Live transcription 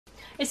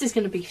This is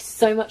going to be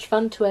so much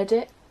fun to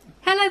edit.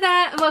 Hello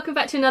there and welcome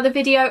back to another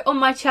video on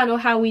my channel.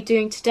 How are we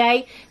doing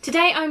today?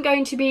 Today I'm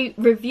going to be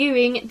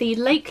reviewing the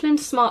Lakeland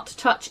Smart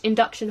Touch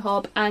Induction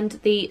Hob and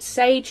the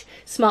Sage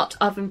Smart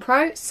Oven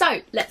Pro. So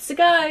let's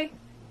go!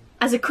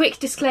 As a quick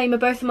disclaimer,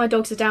 both of my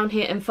dogs are down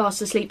here and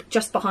fast asleep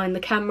just behind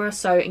the camera,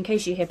 so in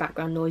case you hear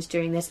background noise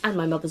during this, and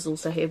my mother's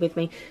also here with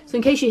me, so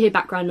in case you hear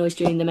background noise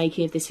during the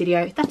making of this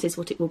video, that is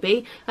what it will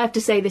be. I have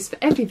to say this for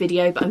every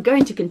video, but I'm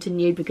going to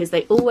continue because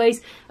they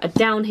always are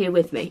down here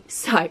with me.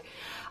 So,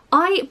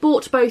 I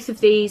bought both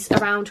of these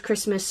around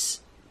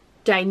Christmas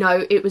Day.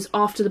 No, it was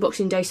after the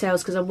Boxing Day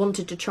sales because I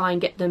wanted to try and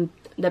get them,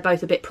 they're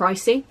both a bit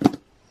pricey.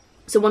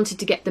 So I wanted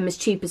to get them as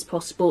cheap as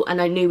possible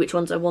and I knew which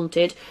ones I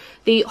wanted.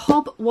 The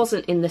hob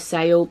wasn't in the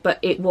sale, but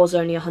it was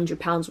only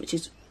 £100, which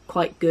is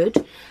quite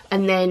good.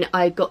 And then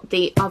I got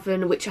the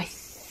oven, which I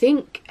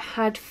think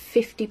had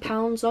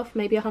 £50 off,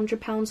 maybe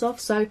 £100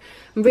 off. So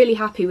I'm really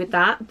happy with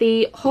that.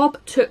 The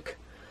hob took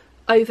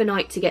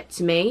overnight to get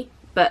to me,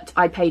 but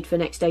I paid for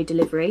next day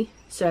delivery,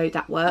 so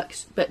that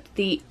works. But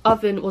the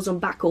oven was on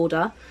back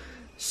order,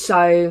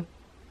 so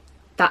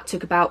that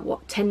took about,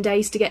 what, 10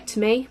 days to get to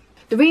me.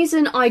 The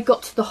reason I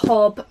got the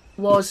hob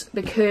was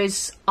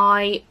because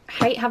I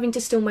hate having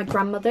to steal my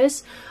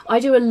grandmother's.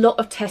 I do a lot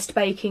of test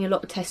baking, a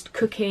lot of test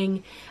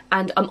cooking,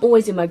 and I'm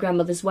always in my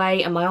grandmother's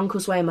way and my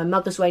uncle's way and my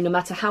mother's way, no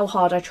matter how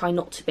hard I try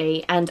not to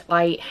be, and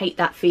I hate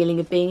that feeling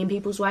of being in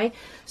people's way.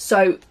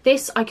 So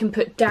this I can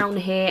put down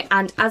here,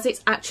 and as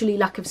it's actually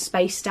lack of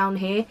space down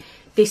here,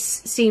 this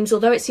seems,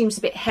 although it seems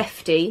a bit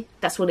hefty,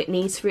 that's what it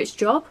needs for its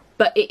job.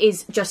 But it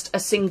is just a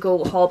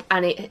single hob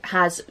and it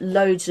has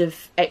loads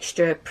of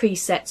extra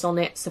presets on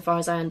it so far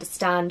as I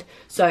understand,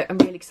 so I'm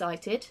really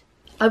excited.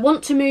 I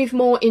want to move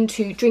more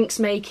into drinks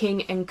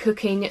making and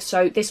cooking,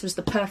 so this was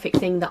the perfect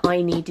thing that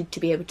I needed to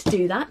be able to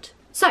do that.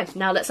 So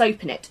now let's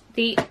open it.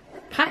 The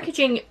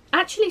packaging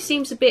actually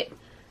seems a bit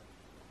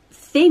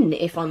thin,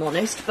 if I'm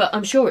honest, but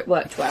I'm sure it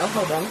worked well.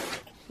 Hold on,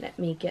 let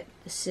me get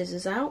the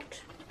scissors out.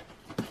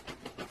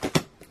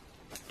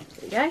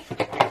 There we go.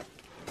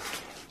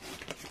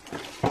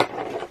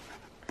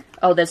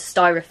 Oh, there's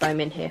styrofoam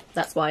in here.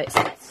 That's why it's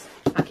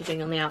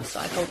packaging on the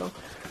outside. Hold on.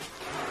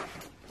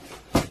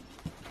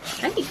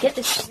 How do you get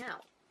this thing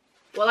out?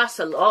 Well, that's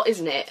a lot,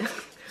 isn't it?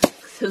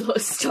 It's a lot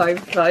of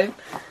styrofoam.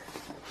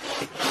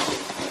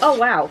 Oh,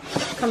 wow.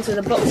 Comes with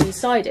a box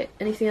inside it.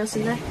 Anything else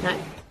in there? No.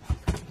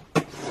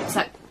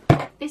 So,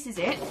 this is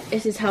it.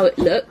 This is how it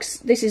looks.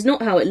 This is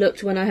not how it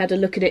looked when I had a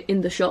look at it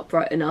in the shop,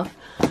 right enough.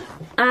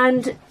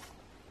 And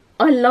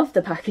I love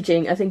the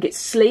packaging. I think it's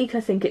sleek.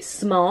 I think it's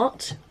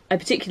smart. I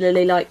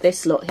particularly like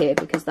this lot here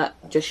because that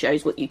just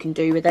shows what you can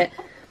do with it.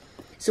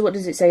 So what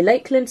does it say?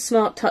 Lakeland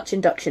Smart Touch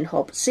Induction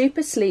Hob.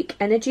 Super sleek,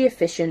 energy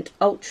efficient,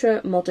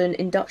 ultra modern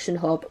induction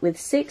hob with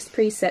 6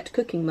 preset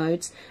cooking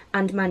modes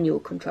and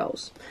manual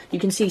controls. You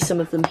can see some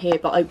of them here,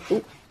 but I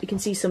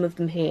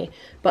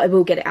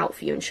will get it out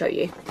for you and show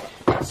you.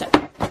 So,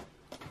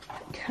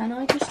 can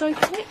I just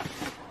open it?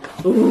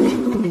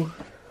 Ooh.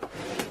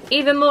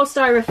 Even more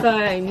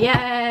styrofoam,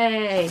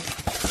 yay!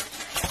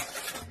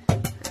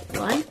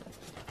 One.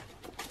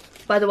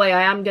 By the way,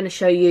 I am going to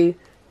show you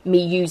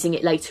me using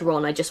it later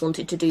on. I just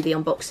wanted to do the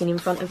unboxing in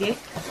front of you.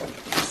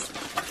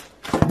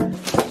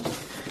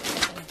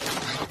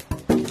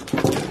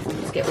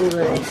 Let's get all of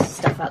this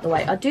stuff out of the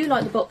way. I do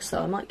like the box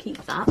though, I might keep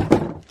that.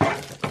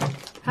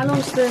 How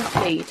long's the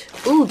lead?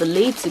 Oh, the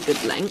lead's a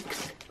good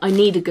length. I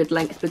need a good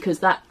length because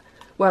that,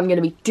 where I'm going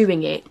to be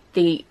doing it,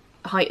 the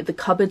height of the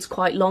cupboard's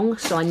quite long,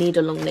 so I need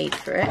a long lead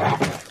for it.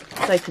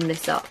 Let's open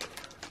this up.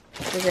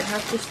 Does it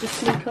have just a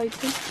sleek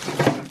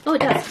open? Oh, it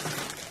does.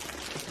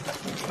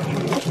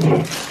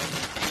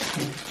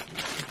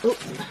 Oh.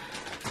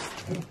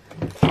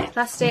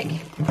 Plastic,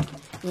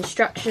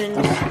 instructions.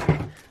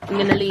 I'm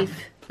going to leave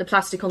the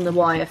plastic on the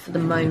wire for the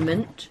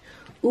moment.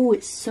 Oh,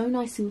 it's so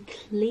nice and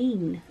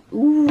clean.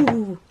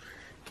 Ooh,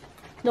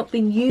 not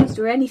been used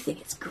or anything.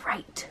 It's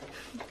great.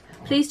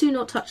 Please do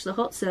not touch the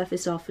hot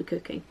surface after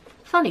cooking.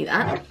 Funny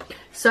that.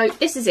 So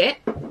this is it.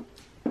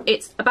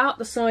 It's about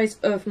the size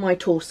of my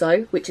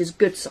torso, which is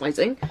good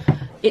sizing.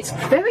 It's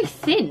very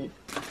thin,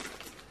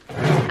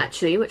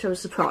 actually, which I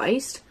was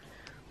surprised.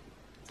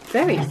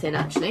 Very thin,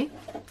 actually.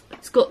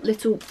 It's got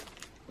little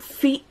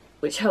feet,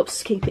 which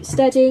helps keep it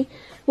steady.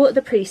 What are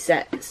the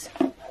presets?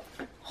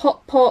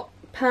 Hot pot,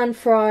 pan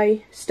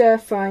fry, stir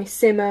fry,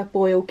 simmer,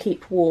 boil,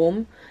 keep warm.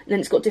 And then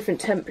it's got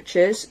different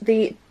temperatures.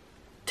 The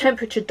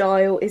temperature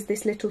dial is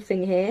this little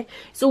thing here.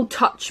 It's all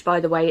touch, by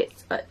the way.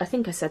 I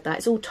think I said that.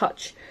 It's all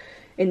touch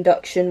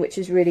induction, which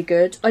is really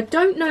good. I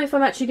don't know if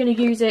I'm actually going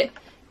to use it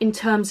in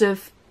terms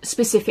of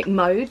specific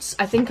modes.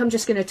 I think I'm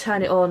just going to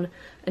turn it on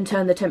and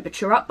turn the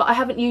temperature up, but I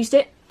haven't used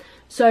it,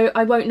 so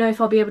I won't know if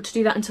I'll be able to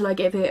do that until I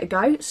give it a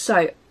go.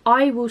 So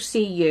I will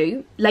see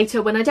you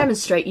later when I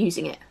demonstrate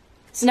using it.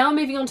 So now I'm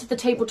moving on to the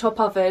tabletop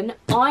oven.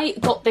 I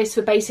got this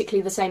for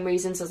basically the same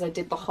reasons as I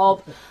did the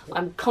hob.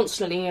 I'm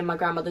constantly in my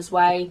grandmother's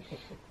way,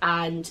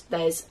 and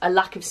there's a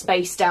lack of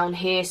space down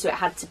here, so it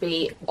had to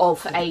be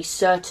of a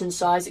certain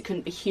size. It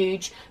couldn't be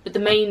huge. But the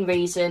main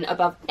reason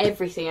above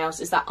everything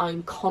else is that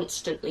I'm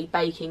constantly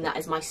baking. That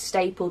is my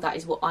staple. That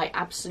is what I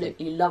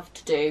absolutely love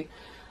to do.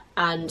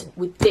 And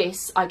with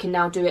this, I can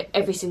now do it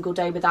every single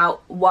day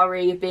without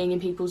worry of being in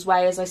people's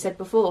way, as I said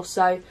before.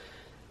 So,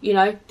 you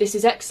know, this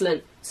is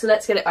excellent. So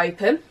let's get it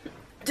open.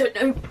 Don't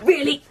know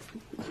really,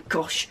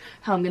 gosh,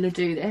 how I'm going to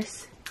do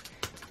this.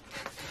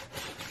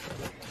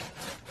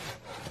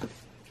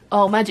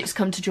 Oh, Magic's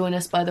come to join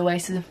us, by the way,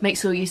 so make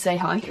sure you say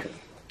hi.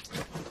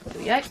 There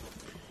we go.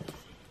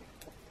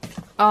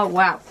 Oh,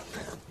 wow.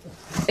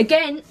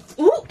 Again,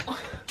 ooh,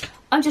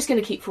 I'm just going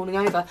to keep falling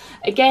over.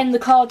 Again, the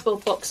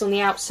cardboard box on the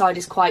outside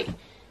is quite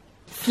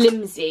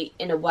flimsy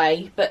in a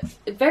way, but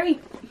very...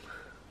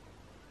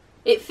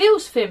 It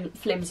feels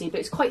flimsy,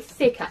 but it's quite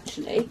thick,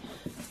 actually.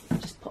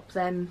 Just pop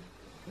them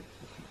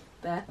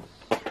there.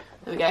 There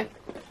we go.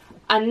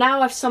 And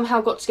now I've somehow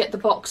got to get the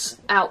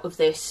box out of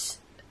this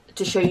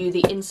to show you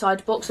the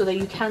inside box, although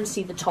you can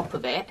see the top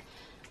of it.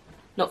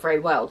 Not very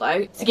well,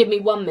 though. So give me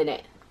 1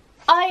 minute.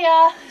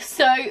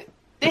 So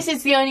this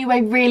is the only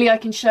way really I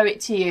can show it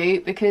to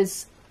you,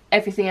 because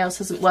everything else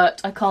hasn't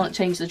worked. I can't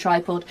change the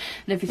tripod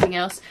and everything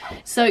else.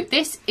 So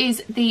this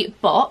is the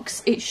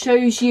box. It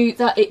shows you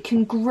that it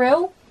can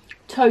grill,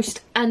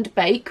 toast and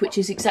bake, which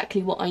is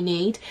exactly what I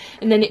need.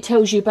 And then it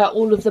tells you about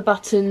all of the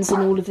buttons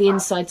and all of the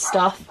inside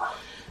stuff,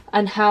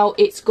 and how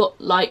it's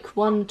got like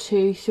 1,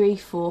 2, 3,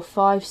 4,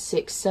 5,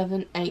 6,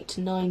 7, 8,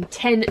 9,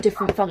 10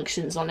 different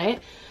functions on it.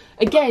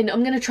 Again,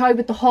 I'm going to try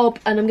with the hob,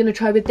 and I'm going to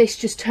try with this,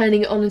 just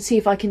turning it on and see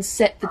if I can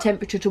set the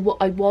temperature to what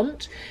I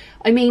want.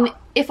 I mean,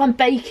 if I'm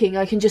baking,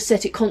 I can just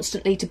set it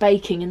constantly to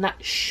baking, and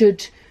that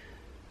should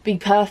be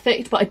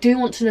perfect. But I do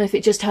want to know if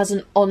it just has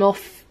an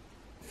on-off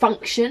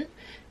function.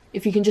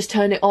 If you can just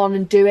turn it on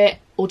and do it,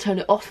 or turn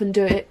it off and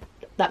do it.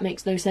 That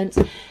makes no sense.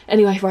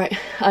 Anyway, right,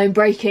 I'm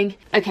breaking.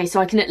 Okay, so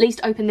I can at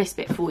least open this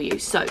bit for you.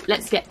 So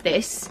let's get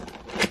this.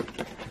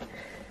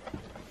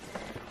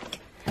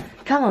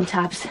 Come on,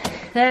 tabs.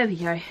 There we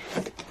go.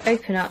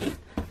 Open up.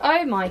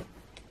 Oh my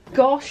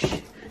gosh.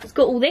 It's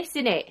got all this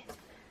in it.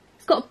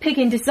 It's got a pig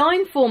in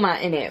design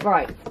format in it.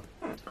 Right.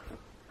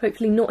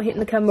 Hopefully not hitting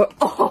the camera.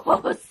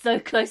 Oh, so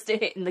close to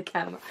hitting the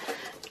camera.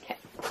 Okay.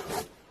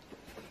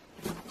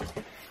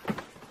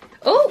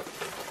 Oh,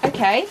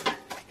 okay.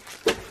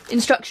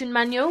 Instruction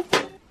manual,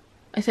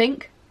 I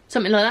think.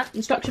 Something like that.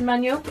 Instruction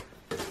manual.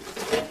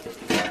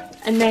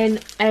 And then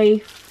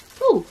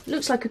oh,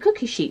 looks like a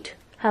cookie sheet.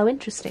 How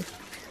interesting.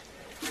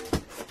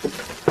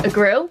 A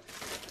grill.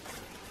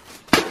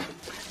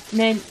 And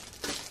then,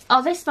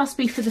 oh, this must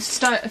be for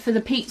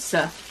the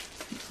pizza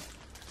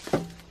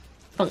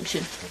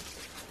function.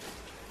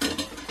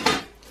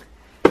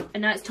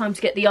 And now it's time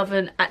to get the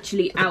oven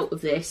actually out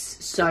of this.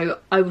 So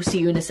I will see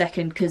you in a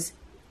second, because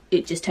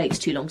it just takes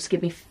too long. So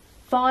give me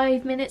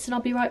 5 minutes and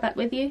I'll be right back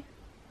with you.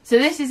 So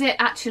this is it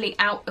actually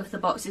out of the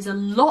box. It's a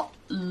lot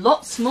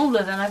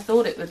smaller than I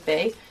thought it would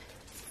be.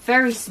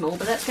 Very small,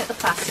 but let's get the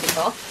plastic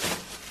off.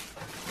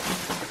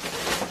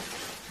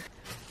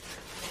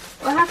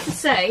 Well, I have to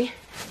say,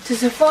 to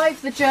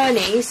survive the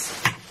journeys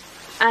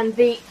and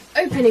the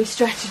opening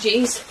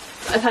strategies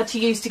that I've had to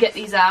use to get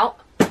these out,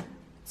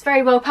 it's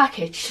very well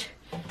packaged.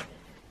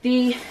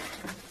 The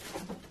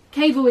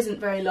cable isn't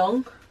very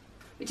long,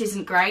 which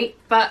isn't great,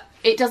 but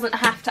it doesn't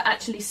have to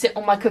actually sit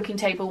on my cooking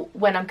table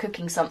when I'm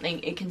cooking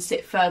something. It can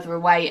sit further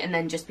away and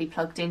then just be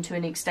plugged into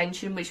an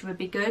extension, which would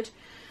be good.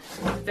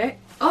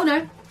 Oh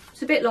no,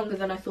 it's a bit longer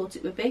than I thought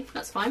it would be.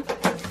 That's fine.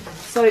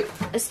 So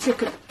let's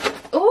take a...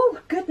 Oh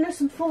goodness,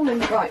 I'm falling.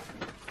 Right.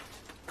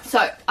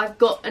 So I've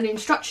got an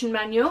instruction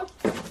manual,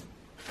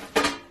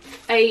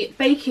 a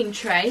baking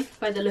tray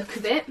by the look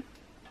of it,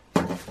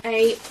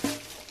 a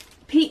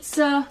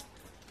pizza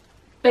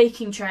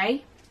baking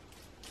tray.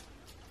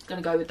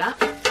 Gonna go with that.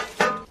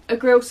 A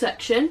grill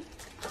section,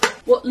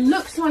 what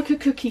looks like a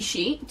cookie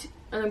sheet,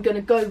 and I'm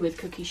gonna go with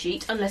cookie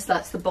sheet unless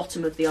that's the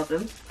bottom of the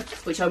oven,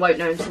 which I won't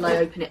know until I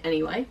open it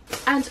anyway,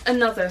 and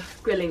another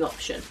grilling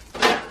option.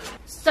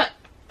 So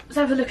let's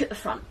have a look at the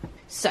front.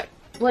 So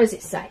what does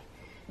it say?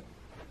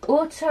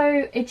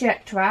 Auto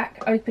eject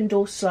rack, open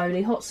door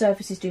slowly, hot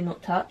surfaces do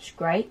not touch.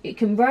 Great. It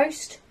can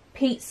roast,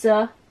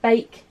 pizza,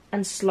 bake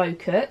and slow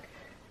cook.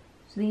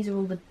 So these are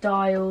all the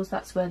dials.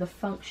 That's where the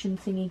function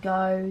thingy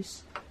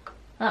goes.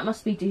 That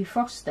must be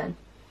defrost then.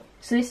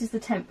 So this is the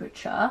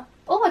temperature.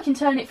 Oh, I can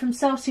turn it from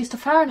Celsius to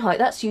Fahrenheit.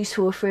 That's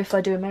useful for if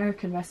I do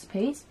American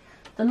recipes.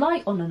 The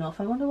light on and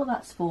off, I wonder what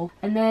that's for.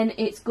 And then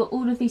it's got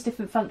all of these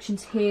different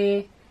functions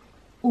here.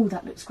 Oh,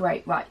 that looks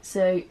great. Right,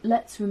 so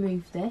let's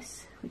remove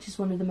this, which is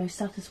one of the most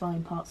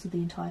satisfying parts of the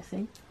entire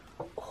thing.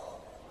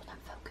 Oh, that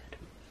felt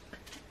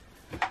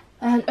good.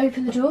 And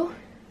open the door.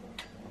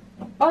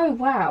 Oh,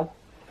 wow.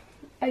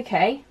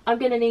 Okay, I'm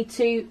going to need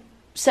to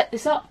set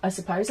this up, I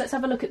suppose. Let's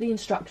have a look at the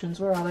instructions.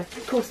 Where are they?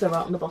 Of course they're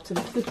right on the bottom.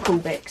 Good call,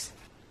 Bix.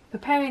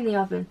 Preparing the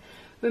oven.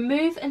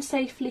 Remove and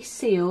safely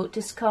seal,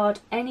 discard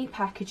any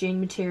packaging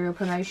material,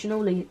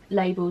 promotional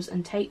labels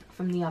and tape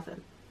from the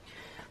oven.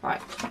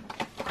 Right,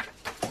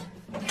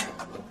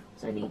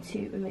 so I need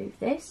to remove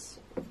this.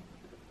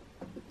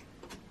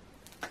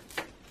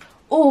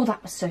 Oh,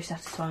 that was so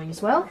satisfying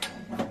as well.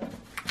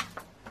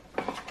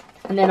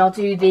 And then I'll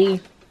do the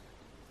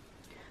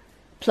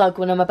plug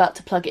when I'm about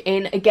to plug it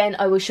in. Again,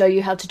 I will show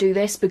you how to do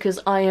this because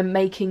I am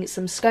making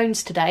some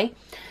scones today.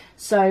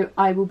 So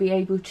I will be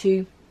able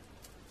to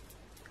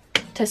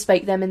test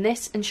bake them in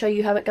this and show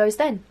you how it goes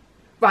then.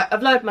 Right,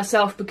 I've lowered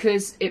myself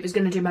because it was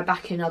going to do my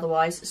back in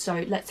otherwise.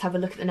 So let's have a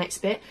look at the next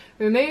bit.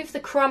 Remove the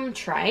crumb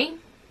tray.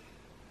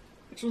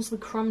 Which one's the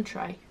crumb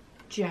tray?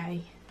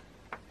 J.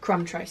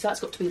 Crumb tray, so that's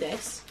got to be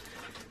this.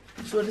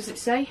 So what does it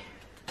say?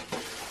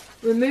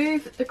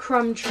 Remove the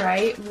crumb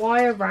tray,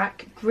 wire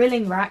rack,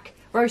 grilling rack,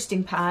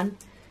 roasting pan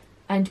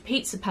and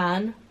pizza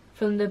pan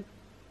from the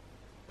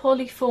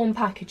polyform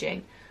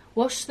packaging.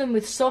 Wash them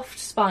with soft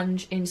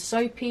sponge in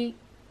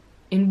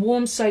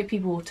warm soapy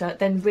water,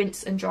 then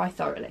rinse and dry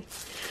thoroughly.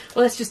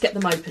 Well, let's just get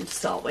them open to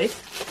start with.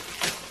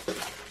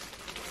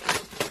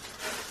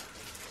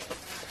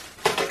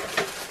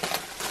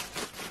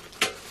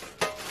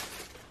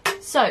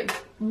 So,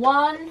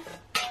 one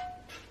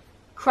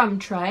crumb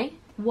tray,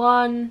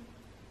 one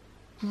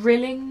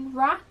grilling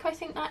rack, I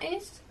think that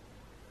is.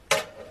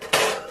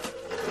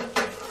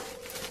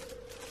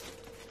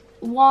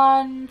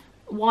 One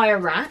wire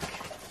rack,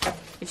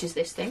 which is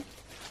this thing.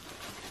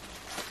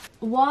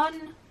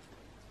 One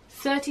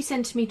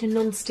 30cm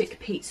non-stick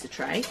pizza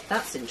tray.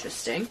 That's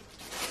interesting.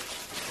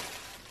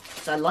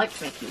 So I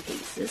like making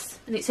pizzas.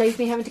 And it saves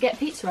me having to get a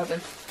pizza oven,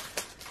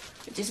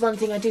 which is one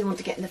thing I do want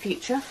to get in the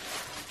future.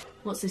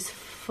 What's this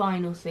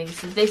final thing?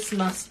 So this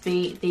must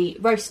be the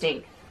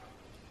roasting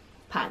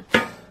pan.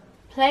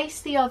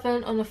 Place the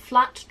oven on a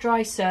flat,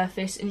 dry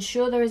surface.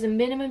 Ensure there is a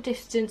minimum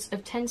distance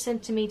of 10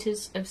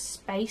 centimetres of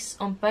space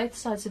on both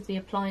sides of the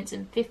appliance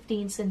and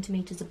 15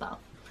 centimetres above.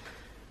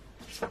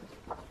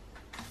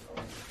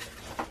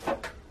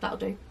 That'll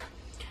do.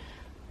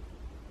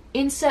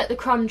 Insert the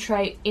crumb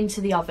tray into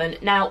the oven.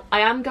 Now,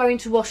 I am going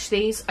to wash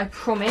these, I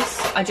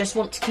promise. I just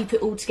want to keep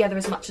it all together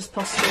as much as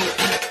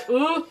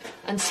possible.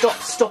 And stop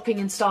stopping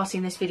and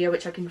starting this video,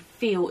 which I can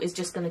feel is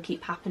just going to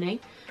keep happening.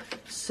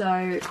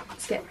 So,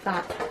 let's get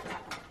that.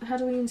 How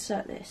do we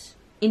insert this?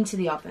 Into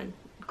the oven.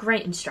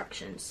 Great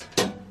instructions.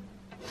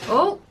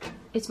 Oh,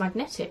 it's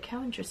magnetic.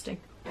 How interesting.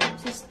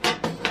 Is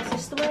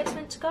this the way it's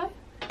meant to go?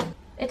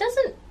 It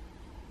doesn't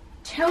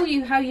tell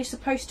you how you're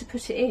supposed to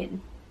put it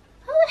in.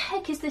 How the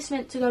heck is this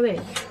meant to go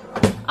in?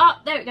 Ah,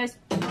 there it goes.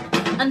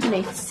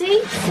 Underneath.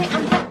 See,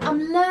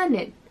 I'm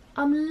learning.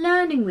 I'm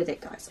learning with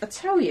it, guys. I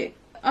tell you.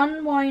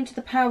 Unwind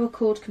the power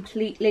cord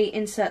completely.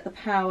 Insert the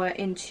power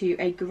into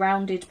a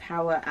grounded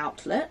power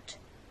outlet.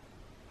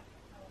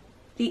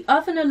 The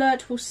oven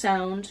alert will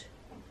sound...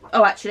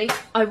 Oh, actually,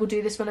 I will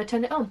do this when I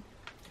turn it on.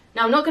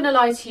 Now, I'm not going to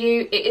lie to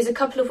you, it is a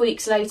couple of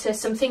weeks later.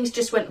 Some things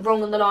just went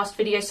wrong on the last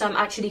video, so I'm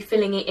actually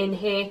filling it in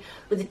here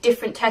with a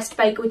different test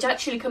bake, which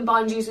actually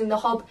combines using the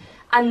hob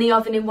and the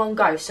oven in one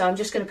go. So I'm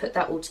just going to put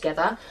that all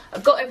together.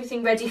 I've got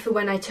everything ready for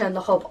when I turn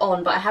the hob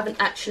on, but I haven't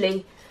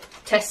actually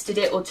tested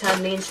it or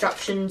turned the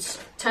instructions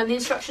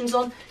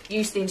on,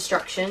 used the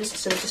instructions.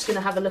 So we're just going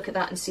to have a look at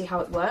that and see how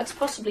it works.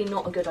 Possibly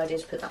not a good idea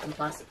to put that on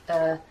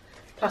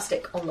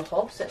plastic on the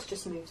hob, so let's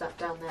just move that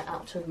down there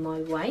out of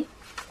my way.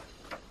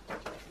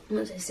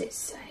 What does it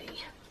say?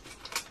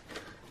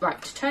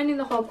 Right, turning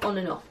the hob on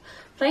and off.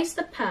 Place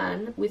the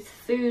pan with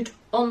food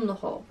on the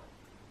hob.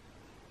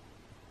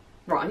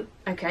 Right,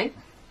 okay.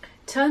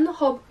 Turn the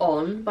hob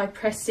on by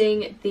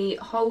pressing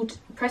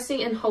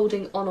and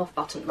holding on/off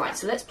button. Right,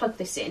 so let's plug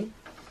this in.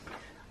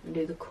 And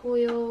do the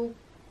coil.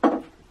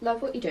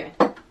 Love what you're doing.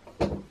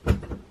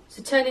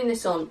 So turning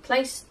this on,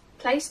 place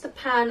the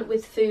pan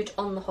with food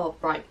on the hob.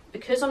 Right,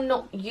 because I'm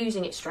not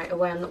using it straight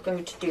away, I'm not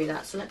going to do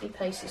that. So let me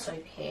place this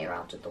over here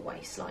out of the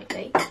way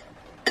slightly.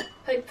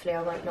 Hopefully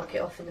I won't knock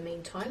it off in the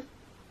meantime.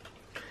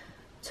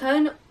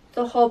 Turn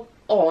the hob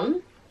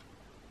on.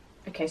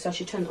 Okay, so I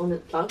should turn it on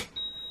at the plug.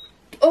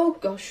 Oh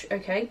gosh,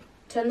 okay.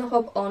 Turn the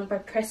hob on by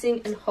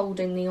pressing and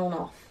holding the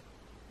on/off,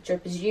 which I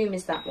presume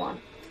is that one.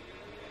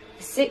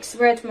 The six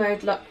red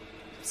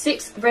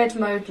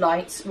mode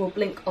lights will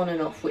blink on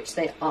and off, which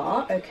they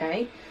are,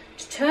 okay.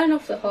 To turn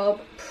off the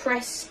hob,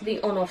 press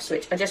the on/off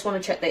switch. I just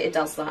want to check that it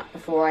does that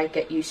before I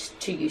get used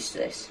to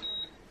this.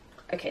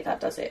 Okay, that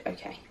does it,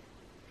 okay.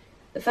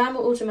 The fan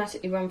will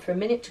automatically run for a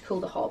minute to cool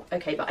the hob.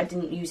 Okay, but I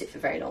didn't use it for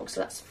very long, so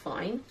that's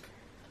fine.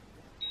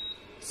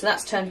 So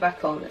that's turned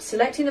back on.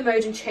 Selecting the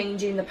mode and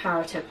changing the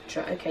power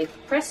temperature. Okay,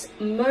 press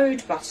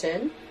mode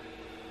button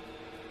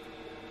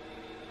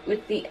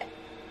with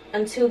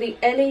until the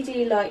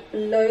LED light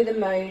below the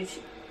mode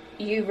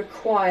you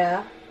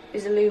require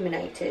is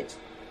illuminated.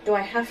 Do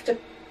I have to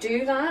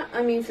do that?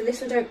 I mean, for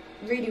this I don't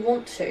really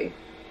want to.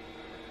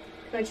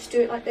 Can I just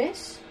do it like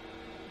this?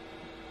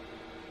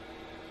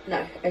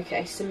 No.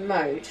 Okay, so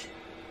mode.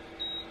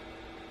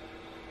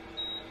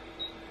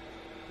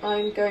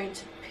 I'm going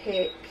to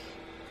pick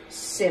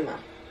simmer.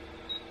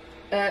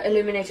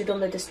 illuminated on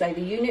the display.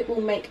 The unit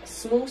will make a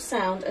small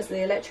sound as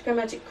the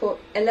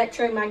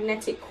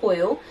electromagnetic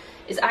coil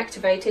is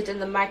activated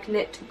and the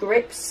magnet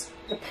grips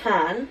the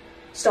pan,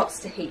 starts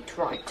to heat.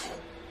 Right,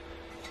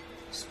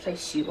 let's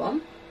place you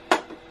on.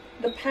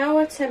 The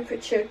power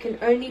temperature can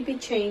only be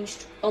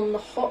changed on the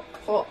hot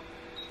pot,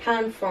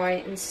 pan fry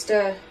and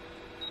stir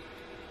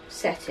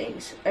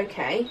settings.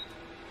 Okay,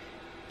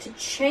 to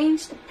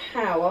change the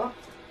power,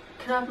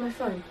 can I have my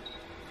phone?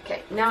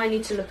 Okay, now I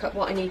need to look up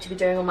what I need to be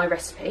doing on my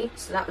recipe,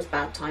 so that was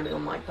bad timing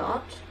on my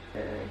part.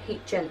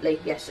 Heat gently,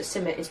 yes, the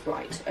simmer is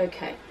bright.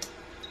 Okay,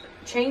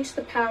 change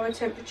the power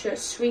temperature,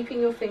 sweeping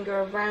your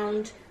finger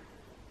around.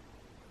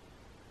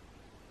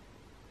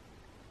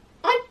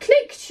 I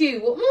clicked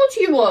you, what more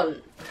do you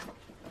want?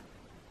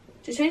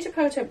 To change the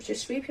power temperature,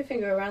 sweep your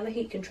finger around the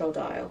heat control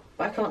dial,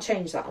 but I can't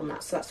change that on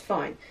that, so that's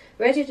fine.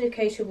 Red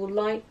indicator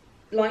will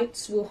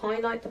lights will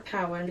highlight the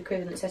power and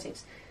equivalent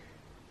settings.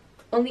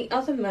 On the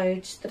other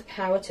modes, the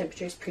power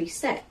temperature is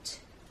preset.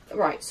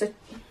 Right, so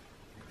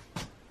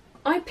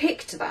I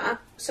picked that,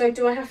 so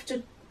do I have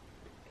to...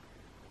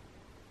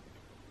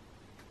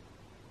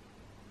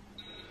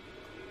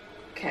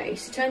 Okay,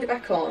 so turned it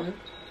back on.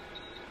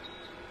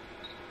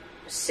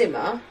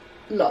 Simmer,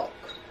 lock.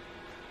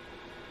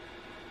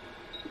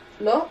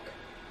 Lock?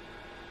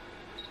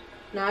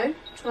 No?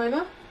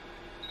 Timer?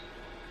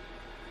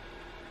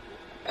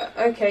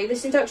 Okay,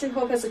 this induction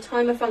hob has a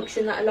timer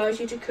function that allows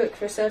you to cook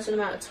for a certain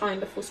amount of time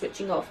before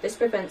switching off. This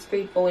prevents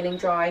food boiling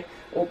dry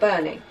or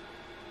burning.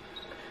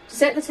 To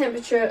set the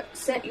temperature,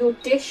 set your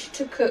dish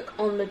to cook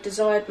on the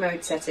desired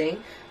mode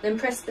setting, then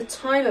press the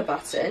timer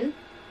button.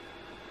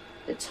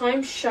 The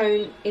time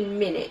shown in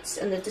minutes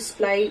and the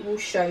display will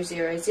show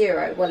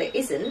 00. Well, it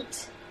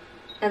isn't,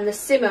 and the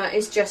simmer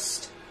is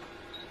just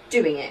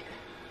doing it.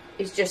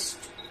 It's just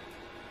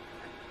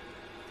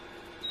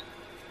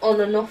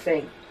on and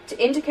offing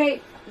to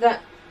indicate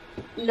that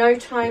no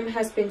time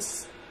has been.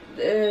 So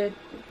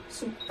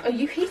are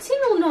you heating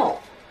or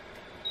not?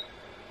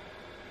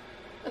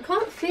 I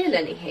can't feel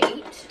any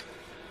heat.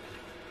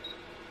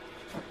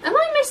 Am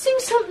I missing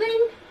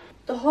something?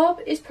 The hob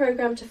is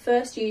programmed to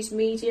first use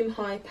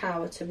medium-high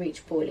power to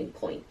reach boiling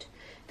point,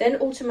 then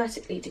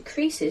automatically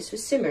decreases for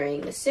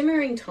simmering. The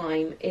simmering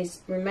time is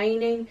the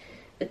remaining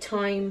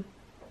time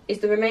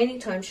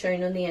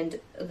shown on the end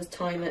of the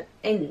timer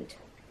end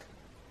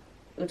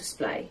or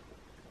display.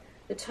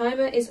 The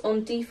timer is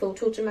on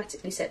default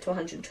automatically set to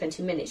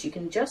 120 minutes. You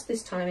can adjust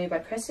this timing by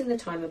pressing the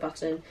timer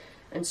button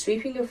and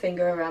sweeping your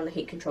finger around the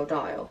heat control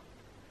dial.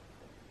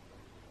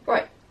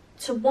 Right,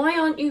 so why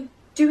aren't you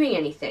doing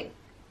anything?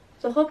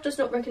 The hob does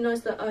not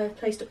recognise that I have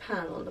placed a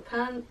pan on. The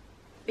pan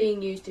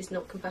being used is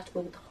not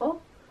compatible with the hob.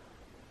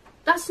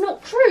 That's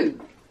not true.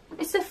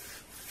 It's a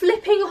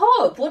flipping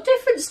hob. What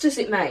difference does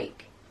it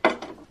make?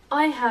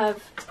 I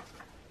have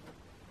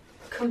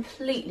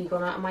completely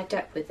gone out of my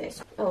depth with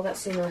this. Oh,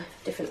 that's in a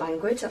different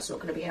language. That's not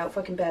going to be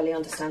helpful. I can barely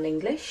understand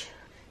English.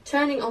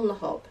 Turning on the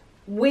hob.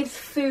 With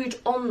food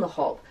on the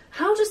hob.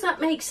 How does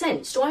that make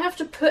sense? Do I have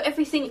to put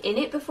everything in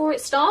it before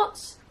it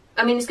starts?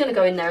 I mean, it's going to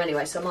go in there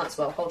anyway, so I might as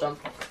well. Hold on.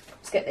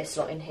 Let's get this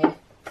lot in here.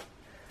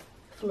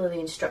 Follow the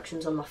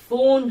instructions on my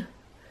phone.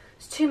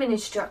 There's too many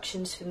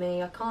instructions for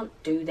me. I can't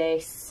do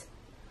this.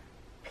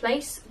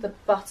 Place the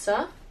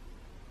butter.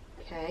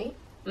 Okay.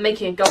 I'm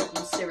making a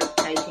golden syrup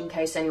cake in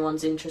case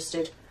anyone's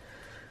interested,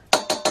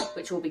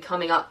 which will be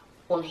coming up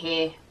on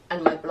here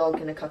and my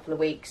blog in a couple of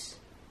weeks.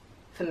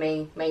 For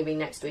me, maybe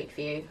next week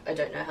for you. I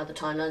don't know how the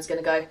timeline's going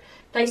to go.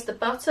 Place the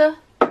butter,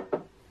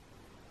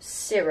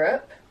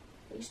 syrup.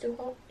 Are you still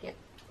hot? Yeah.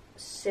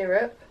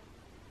 Syrup.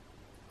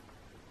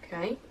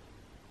 Okay.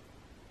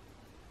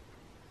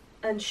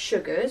 And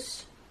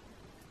sugars.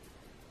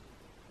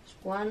 Just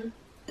 1,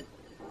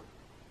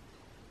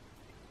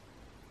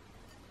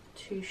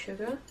 2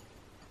 sugar.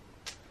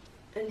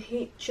 And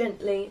heat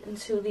gently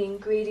until the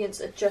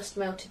ingredients are just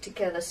melted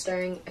together,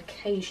 stirring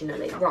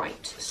occasionally.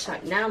 Right, so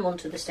now I'm on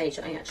to the stage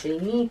that I actually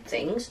need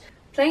things.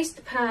 Place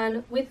the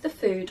pan with the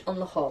food on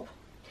the hob.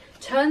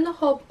 Turn the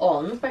hob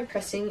on by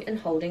pressing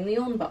and holding the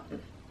on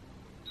button.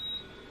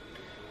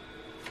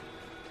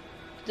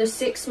 The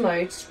 6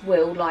 modes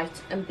will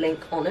light and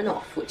blink on and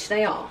off, which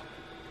they are.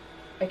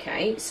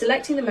 Okay,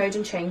 selecting the mode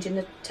and changing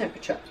the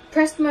temperature.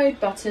 Press the mode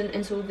button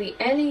until the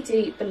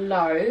LED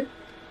below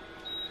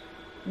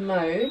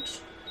mode.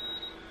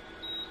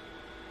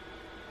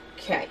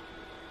 Okay,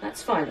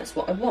 that's fine, that's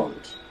what I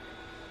want.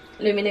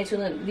 Illuminate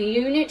on the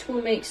unit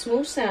will make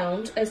small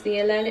sound as the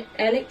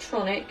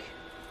electronic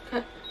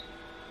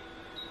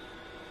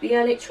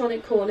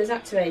coil is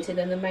activated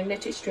and the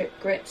magnetic strip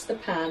grips the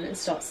pan and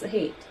starts the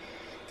heat.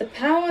 The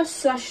power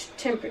 /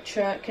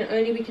 temperature can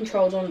only be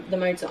controlled on the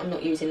modes that I'm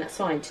not using, that's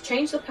fine. To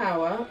change the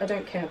power, I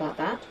don't care about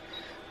that.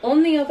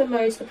 On the other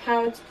modes, the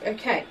power...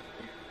 Okay.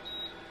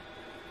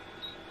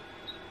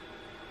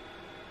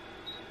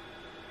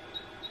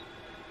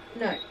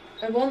 No,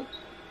 I want...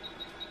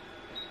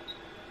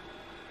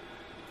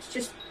 It's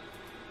just...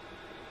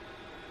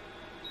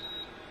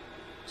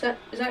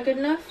 Is that good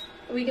enough?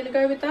 Are we going to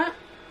go with that?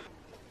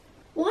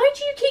 Why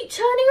do you keep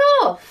turning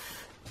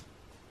off?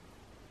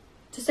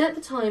 To set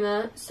the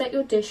timer, set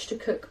your dish to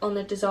cook on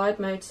the desired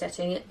mode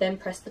setting, then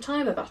press the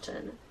timer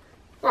button.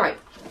 Right,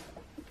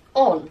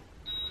 on,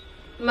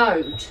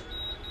 mode.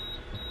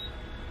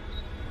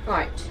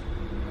 Right.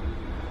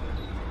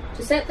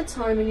 To set the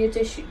time in your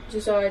dish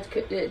desired,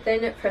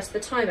 then press the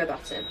timer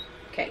button.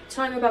 Okay,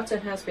 timer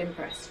button has been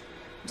pressed.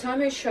 The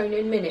timer is shown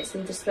in minutes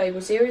and the display will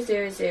 000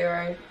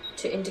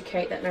 to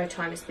indicate that no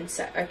time has been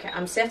set. Okay,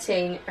 I'm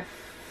setting a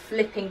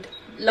flipping...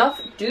 Love,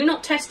 do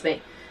not test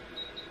me.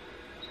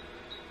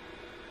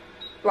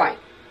 Right,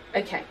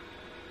 okay.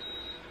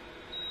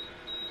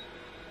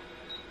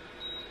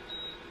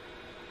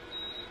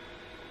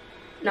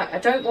 No, I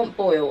don't want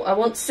boil, I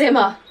want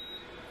simmer.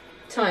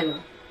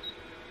 Timer.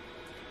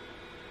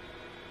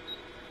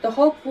 The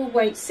hob will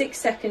wait 6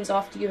 seconds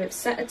after you have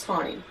set a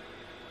time.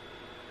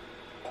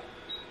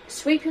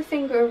 Sweep your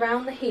finger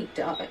around the heat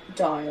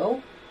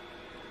dial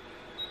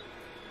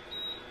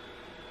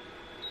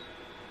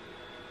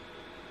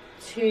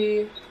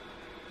to...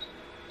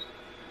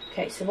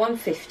 Okay, so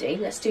 150,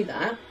 let's do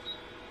that.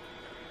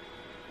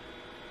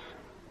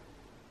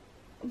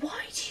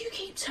 Why do you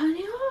keep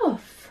turning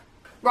off?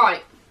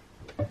 Right.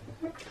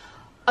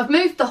 I've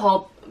moved the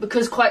hob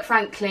because, quite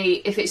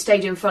frankly, if it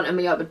stayed in front of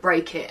me, I would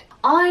break it.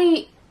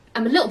 I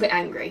am a little bit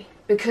angry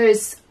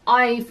because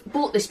I've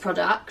bought this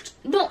product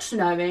not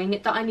knowing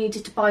that I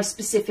needed to buy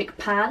specific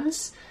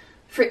pans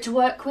for it to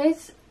work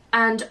with,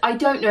 and I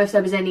don't know if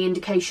there was any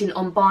indication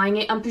on buying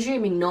it. I'm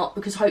presuming not,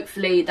 because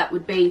hopefully that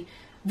would be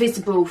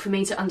visible for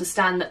me to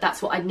understand that that's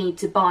what I'd need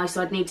to buy,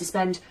 so I'd need to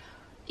spend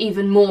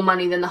even more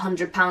money than the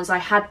 £100 I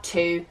had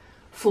to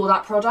for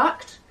that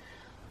product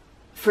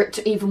for it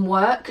to even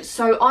work.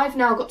 So I've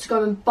now got to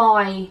go and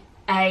buy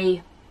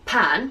a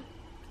pan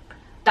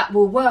that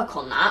will work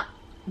on that,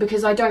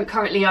 because I don't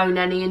currently own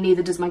any and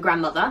neither does my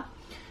grandmother.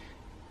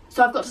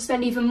 So I've got to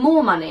spend even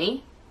more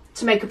money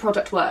to make a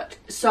product work.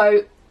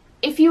 So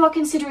if you are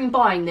considering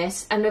buying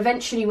this, and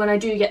eventually when I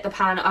do get the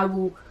pan I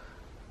will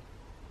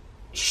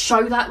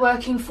show that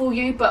working for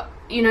you, but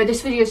you know,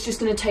 this video is just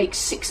going to take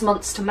 6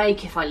 months to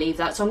make if I leave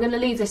that, so I'm going to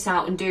leave this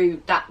out and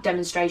do that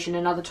demonstration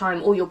another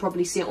time, or you'll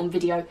probably see it on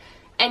video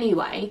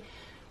anyway.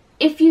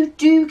 If you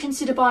do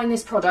consider buying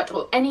this product,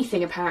 or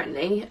anything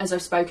apparently, as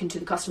I've spoken to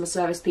the customer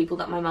service people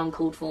that my mum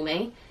called for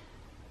me,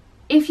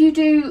 if you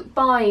do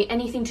buy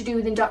anything to do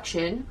with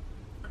induction,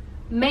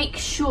 make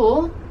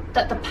sure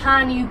that the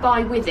pan you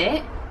buy with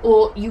it,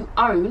 or you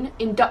own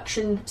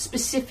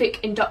specific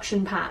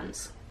induction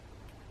pans.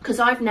 Because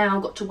I've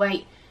now got to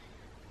wait.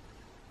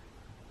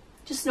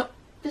 Just not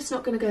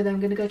going to go there,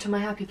 I'm going to go to my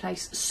happy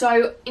place.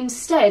 So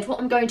instead, what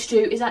I'm going to do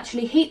is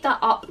actually heat that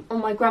up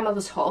on my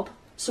grandmother's hob.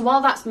 So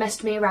while that's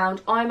messed me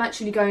around, I'm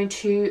actually going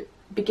to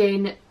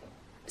begin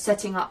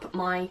setting up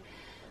my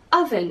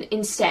oven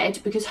instead,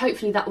 because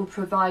hopefully that will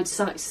provide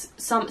some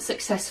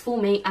success for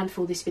me and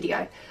for this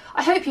video.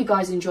 I hope you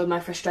guys enjoyed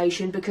my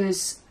frustration,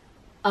 because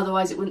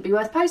otherwise it wouldn't be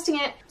worth posting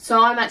it. So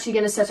I'm actually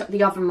going to set up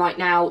the oven right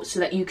now so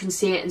that you can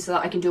see it and so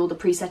that I can do all the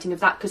presetting of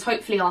that, because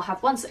hopefully I'll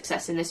have one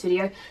success in this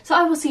video. So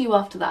I will see you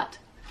after that.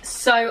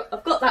 So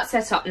I've got that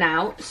set up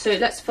now, so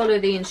let's follow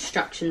the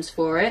instructions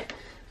for it.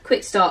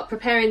 Quick start,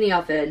 preparing the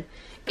oven.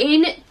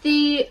 In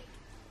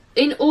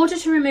order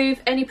to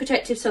remove any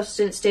protective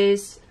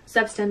substances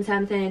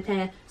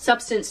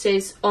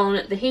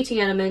on the heating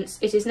elements,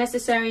 it is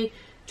necessary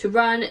to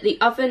run the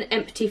oven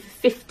empty for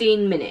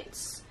 15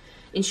 minutes.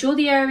 Ensure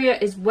the area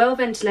is well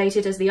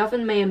ventilated, as the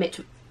oven may emit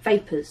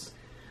vapours.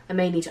 I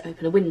may need to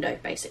open a window,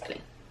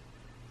 basically.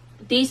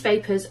 These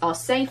vapours are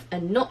safe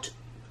and not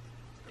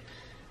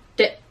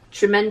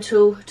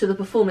detrimental to the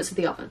performance of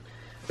the oven.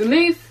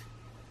 Remove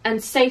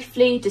and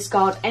safely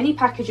discard any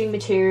packaging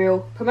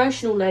material,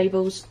 promotional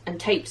labels and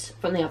tapes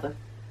from the oven.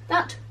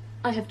 That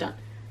I have done.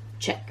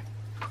 Check.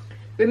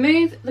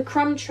 Remove the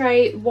crumb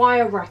tray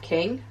wire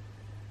racking.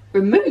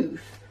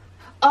 Remove?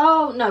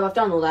 Oh, no, I've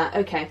done all that.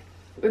 Okay.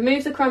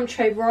 Remove the crumb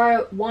tray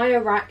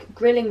wire rack,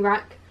 grilling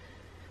rack,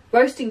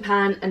 roasting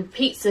pan and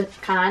pizza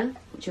pan,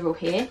 which are all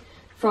here,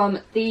 from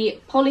the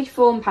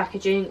polyform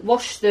packaging.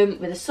 Wash them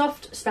with a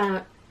soft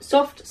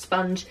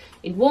sponge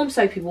in warm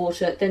soapy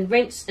water, then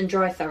rinse and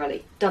dry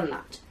thoroughly. Done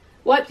that.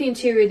 Wipe the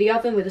interior of the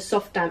oven with a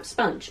soft damp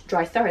sponge.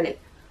 Dry thoroughly.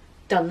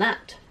 Done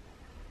that.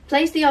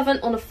 Place the oven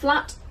on a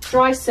flat,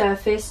 dry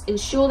surface.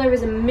 Ensure there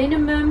is a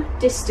minimum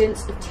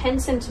distance of 10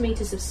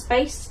 centimetres of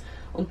space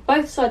on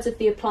both sides of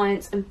the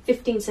appliance and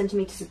 15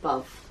 centimetres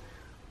above.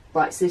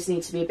 Right, so this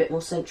needs to be a bit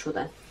more central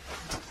then.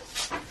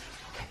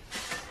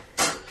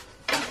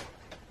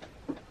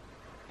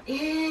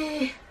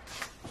 Okay.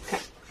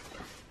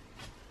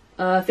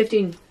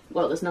 15,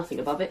 well, there's nothing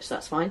above it, so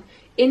that's fine.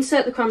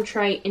 Insert the crumb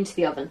tray into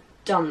the oven.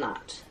 Done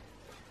that.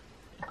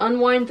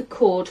 Unwind the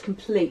cord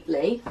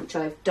completely, which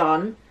I've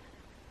done,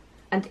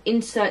 and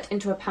insert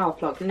into a power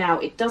plug. Now,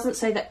 it doesn't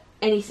say that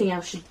anything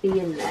else should be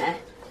in there.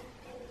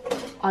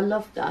 I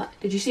love that.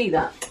 Did you see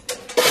that?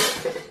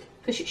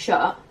 Push it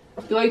shut,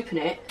 you open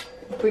it,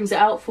 it brings it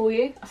out for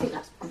you. I think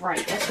that's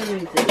great. Let's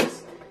remove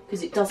these,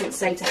 because it doesn't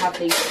say to have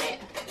these in it.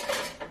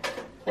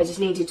 I just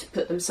needed to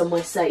put them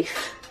somewhere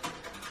safe.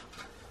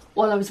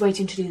 while I was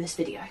waiting to do this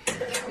video.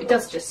 It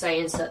does just say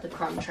insert the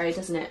crumb tray,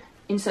 doesn't it?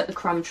 Insert the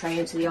crumb tray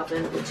into the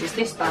oven, which is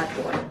this bad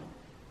boy.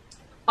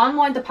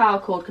 Unwind the power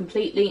cord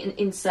completely and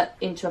insert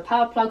into a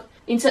power plug.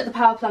 Insert the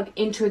power plug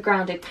into a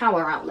grounded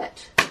power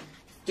outlet.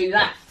 Do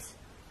that.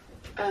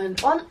 And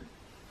one.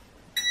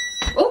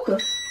 Oh,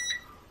 good.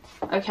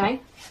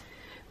 Okay.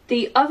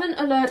 The oven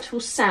alert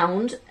will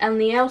sound and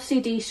the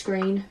LCD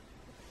screen...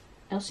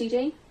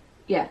 LCD?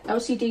 Yeah,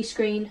 LCD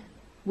screen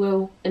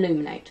will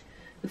illuminate.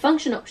 The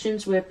function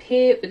options will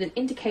appear with an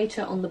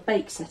indicator on the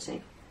bake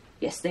setting.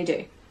 Yes, they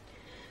do.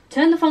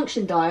 Turn the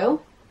function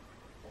dial,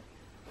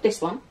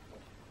 this one,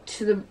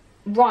 to the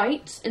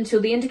right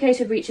until the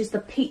indicator reaches the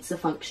pizza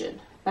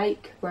function.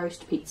 Bake,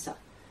 roast, pizza.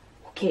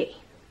 Okay.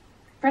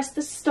 Press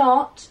the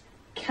start,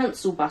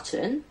 cancel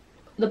button.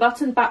 The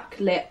button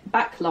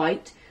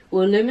backlight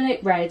will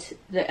illuminate red.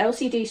 The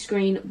LCD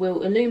screen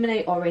will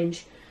illuminate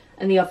orange,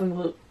 and the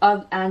oven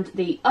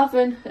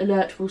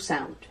alert will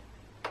sound.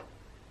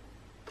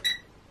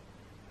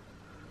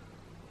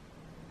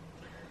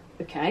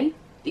 Okay.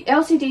 The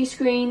LCD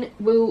screen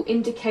will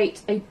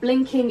indicate a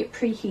blinking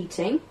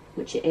preheating,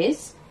 which it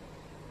is.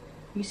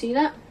 You see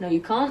that? No,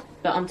 you can't,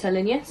 but I'm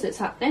telling you, so it's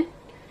happening.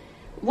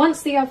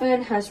 Once the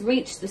oven has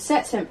reached the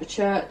set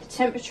temperature, the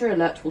temperature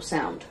alert will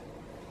sound.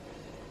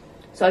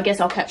 So I guess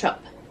I'll catch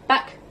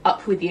back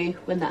up with you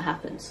when that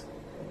happens.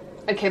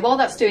 Okay, while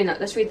that's doing that,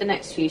 let's read the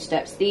next few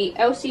steps. The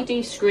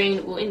LCD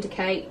screen will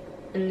indicate,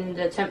 and in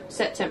the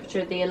set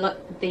temperature,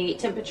 the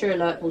temperature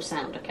alert will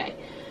sound. Okay,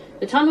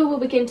 the timer will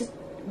be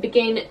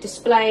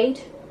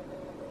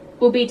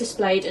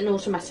displayed and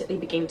automatically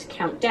begin to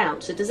count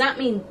down. So does that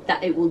mean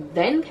that it will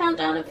then count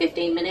down at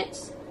 15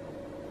 minutes?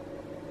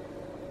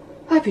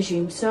 I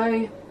presume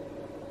so.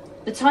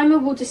 The timer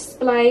will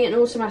display and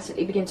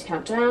automatically begin to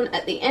count down.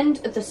 At the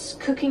end of the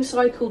cooking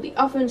cycle, the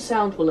oven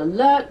sound will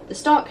alert, the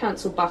start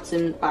cancel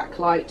button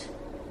backlight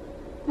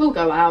will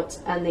go out,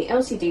 and the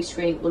LCD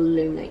screen will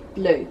illuminate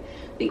blue.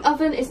 The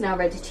oven is now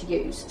ready to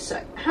use.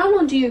 So how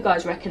long do you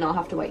guys reckon I'll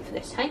have to wait for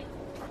this, hey?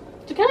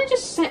 So can I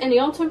just set any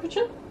old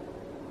temperature?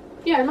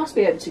 Yeah, I must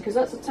be able to, because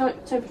that's a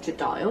temperature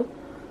dial.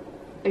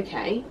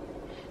 Okay.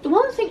 The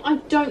one thing I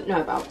don't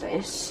know about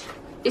this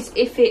is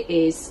if it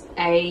is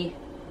a...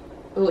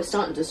 Oh, it's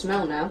starting to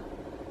smell now.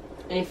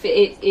 And if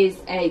it is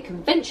a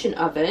convection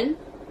oven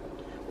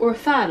or a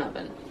fan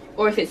oven,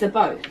 or if it's a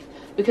both.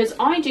 Because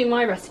I do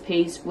my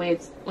recipes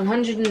with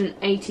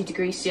 180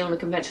 degrees C on a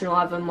conventional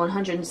oven,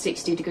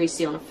 160 degrees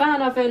C on a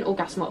fan oven, or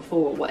gas mod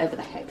 4, or whatever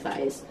the heck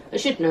that is. I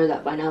should know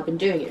that by now, I've been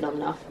doing it long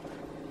enough.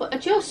 But I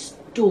just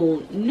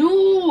don't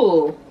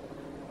know.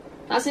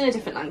 That's in a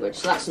different language,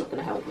 so that's not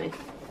going to help me.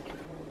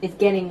 It's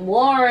getting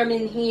warm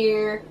in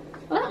here.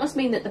 Well, that must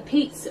mean that the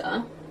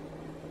pizza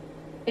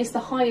is the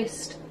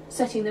highest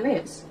setting there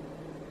is.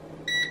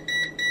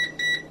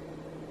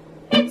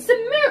 It's a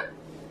mirror.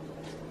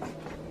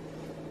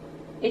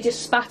 It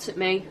just spat at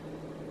me.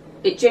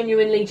 It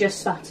genuinely just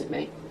spat at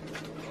me.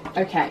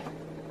 Okay.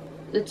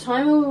 The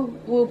timer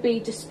will be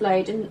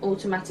displayed and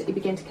automatically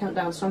begin to count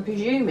down, so I'm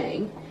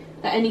presuming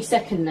that any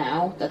second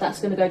now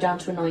that's going to go down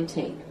to a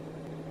 19.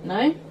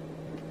 No?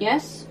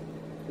 Yes?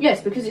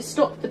 Yes, because it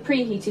stopped the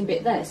preheating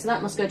bit there, so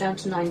that must go down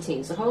to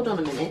 19. So hold on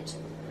a minute.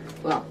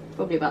 Well,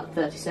 probably about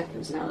 30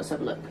 seconds now. Let's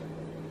have a look.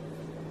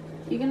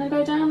 You going to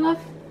go down, love?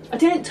 I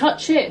didn't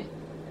touch it.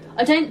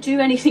 I didn't do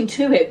anything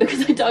to it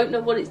because I don't know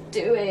what it's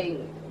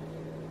doing.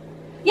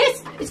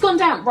 Yes, it's gone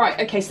down. Right,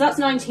 okay, so that's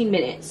 19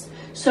 minutes.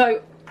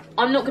 So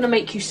I'm not going to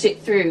make you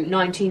sit through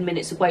 19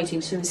 minutes of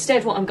waiting. So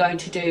instead what I'm going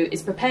to do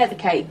is prepare the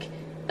cake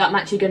that I'm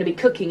actually going to be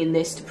cooking in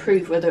this to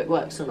prove whether it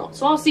works or not.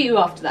 So I'll see you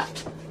after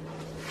that.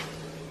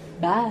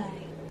 Bye.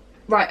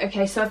 Right,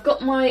 okay, so I've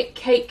got my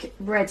cake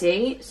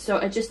ready, so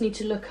I just need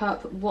to look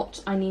up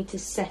what I need to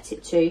set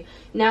it to.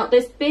 Now,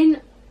 there's been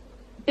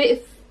a bit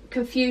of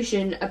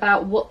confusion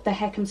about what the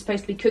heck I'm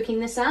supposed to be cooking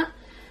this at.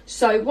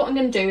 So what I'm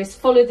going to do is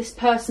follow this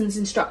person's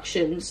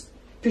instructions,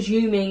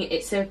 presuming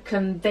it's a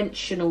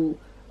conventional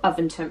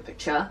oven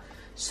temperature.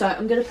 So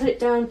I'm going to put it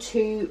down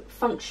to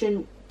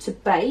function to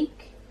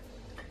bake.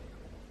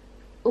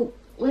 Oh,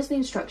 where's the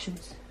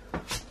instructions?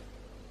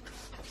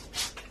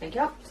 Thank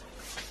you.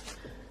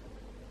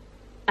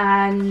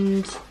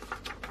 And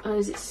what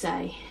does it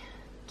say?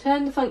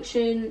 Turn the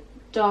function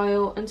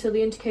dial until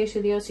the indicator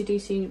of the LCD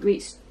screen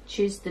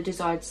reaches the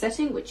desired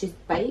setting, which is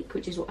bake,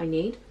 which is what I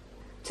need.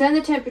 Turn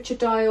the temperature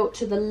dial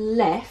to the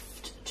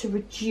left to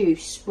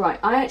reduce. Right,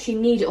 I actually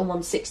need it on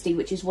 160,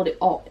 which is what it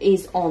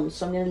is on,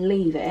 so I'm going to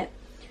leave it.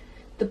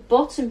 The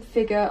bottom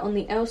figure on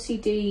the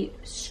LCD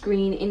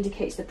screen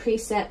indicates the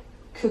preset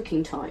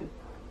cooking time.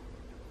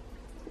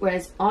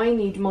 Whereas I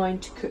need mine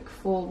to cook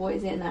for, what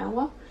is it, an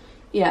hour?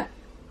 Yeah.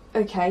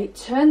 Okay,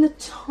 turn the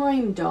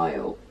time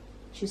dial,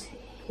 which is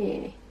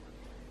here.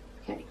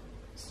 Okay,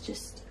 let's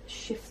just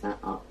shift that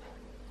up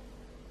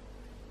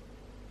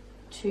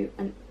to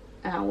an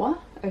hour.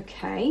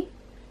 Okay.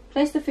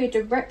 Place the food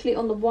directly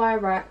on the wire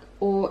rack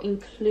or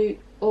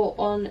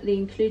on the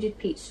included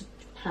pizza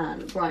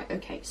pan. Right,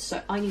 okay, so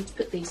I need to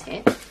put these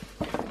here.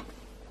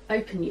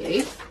 Open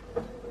you.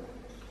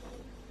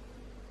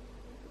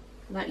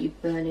 without you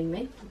burning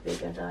me. Would be a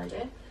good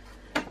idea.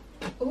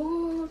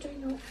 Oh, do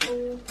not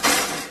fall.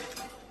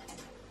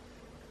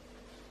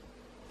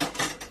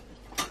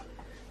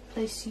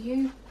 Place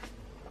you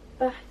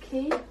back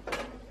in. Like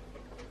that.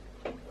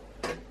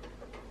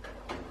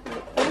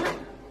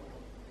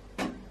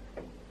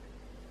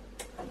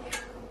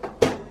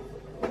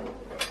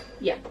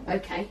 Yeah,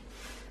 okay.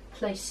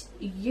 Place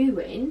you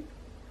in.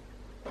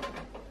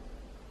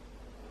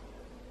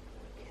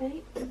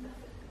 Okay.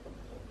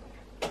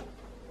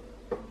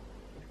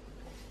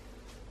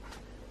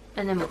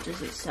 And then what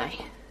does it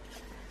say?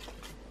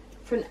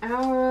 For an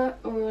hour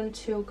or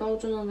until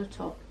golden on the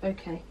top.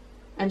 Okay.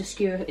 And a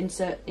skewer,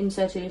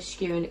 inserted a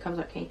skewer and it comes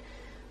out clean.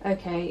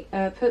 Okay,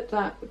 put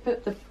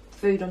the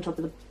food on top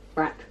of the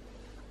rack.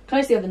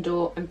 Close the oven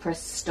door and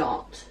press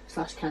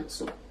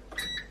start/cancel.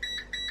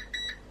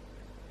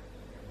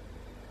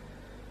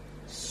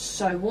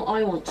 So what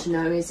I want to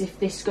know is if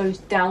this goes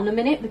down a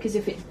minute, because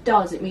if it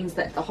does, it means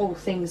that the whole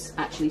thing's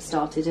actually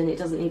started and it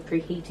doesn't need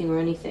preheating or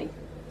anything.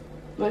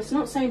 Well, it's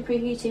not saying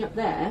preheating up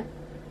there,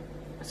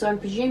 so I'm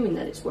presuming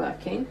that it's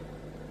working.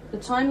 The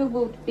timer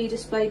will be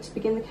displayed to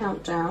begin the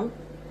countdown.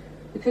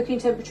 The cooking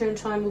temperature and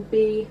time will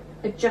be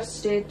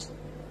adjusted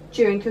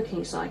during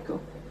cooking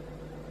cycle.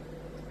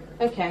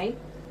 Okay.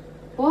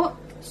 What?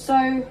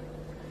 So,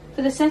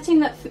 for the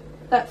setting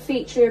that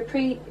feature a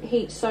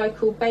preheat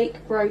cycle, bake,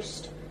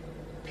 roast,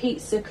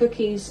 pizza,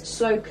 cookies,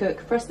 slow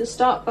cook, press the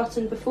start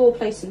button before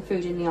placing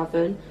food in the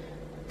oven.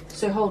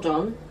 So hold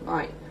on.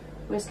 Right.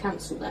 Where's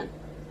cancel then?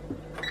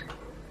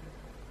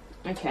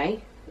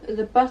 Okay.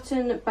 The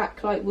button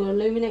backlight will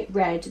illuminate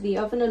red. The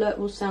oven alert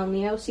will sound.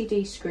 The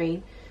LCD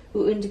screen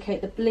will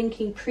indicate the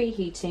blinking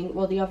preheating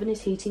while the oven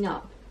is heating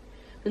up.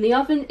 When the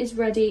oven is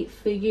ready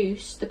for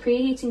use, the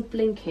preheating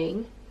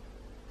blinking...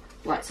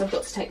 Right, so I've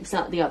got to take this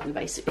out of the oven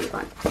basically,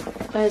 right.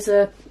 There's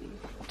a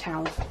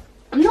towel.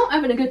 I'm not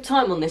having a good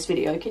time on this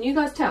video, can you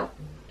guys tell?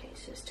 Okay,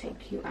 so let's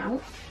take you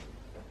out.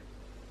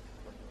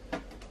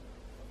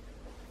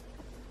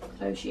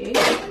 Close you.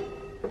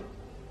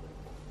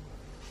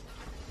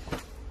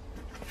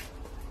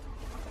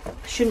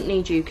 Shouldn't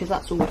need you because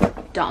that's all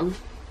done.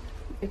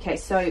 Okay,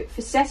 so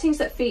for settings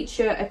that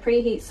feature a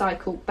preheat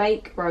cycle,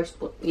 bake, roast,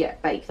 yeah,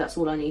 bake, that's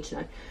all I need to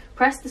know.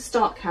 Press the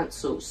start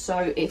cancel.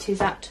 So it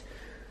is at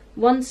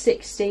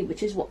 160,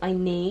 which is what I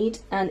need,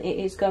 and it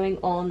is going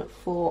on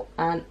for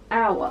an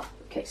hour.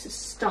 Okay, so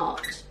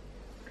start.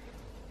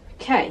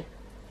 Okay.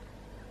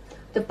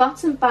 The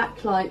button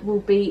backlight will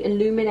be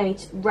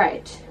illuminate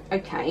red.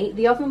 Okay,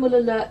 the oven will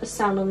alert the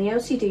sound on the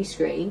LCD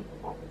screen.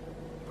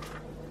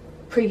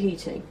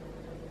 Preheating.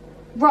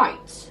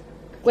 Right.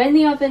 When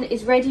the oven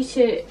is ready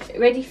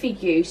for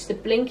use, the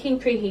blinking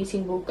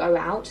preheating will go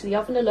out, the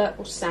oven alert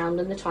will sound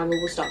and the timer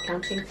will start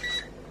counting.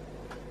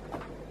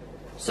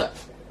 So,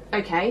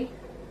 okay.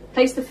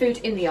 Place the food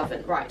in the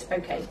oven. Right,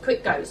 okay.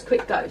 Quick goes,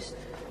 quick goes.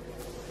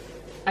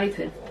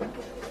 Open.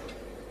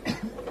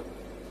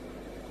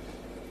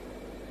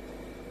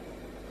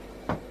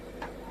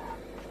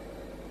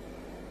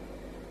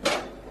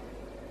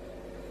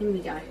 Here we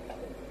go.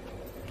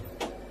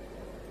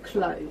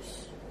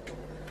 Close.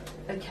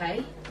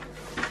 Okay.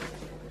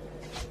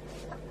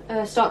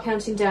 Start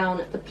counting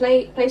down.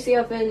 Place the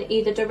oven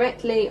either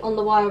directly on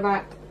the wire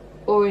rack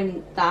or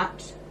in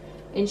that.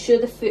 Ensure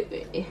the food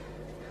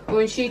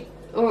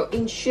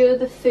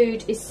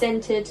is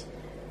centered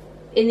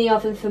in the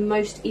oven for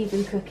most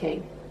even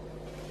cooking.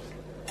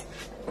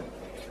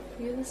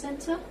 Are you in the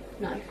center?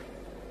 No.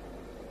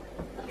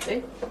 That'll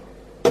do.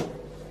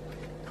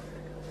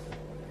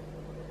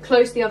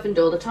 Close the oven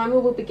door. The timer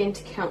will begin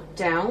to count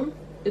down.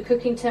 The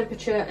cooking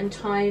temperature and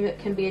time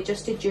can be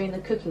adjusted during the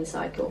cooking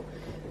cycle.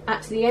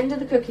 At the end of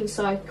the cooking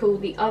cycle,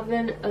 the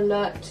oven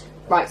alert...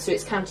 Right, so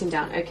it's counting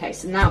down. Okay,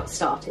 so now it's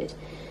started.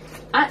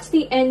 At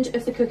the end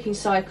of the cooking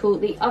cycle,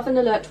 the oven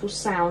alert will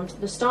sound,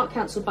 the start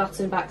cancel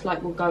button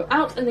backlight will go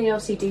out, and the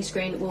LCD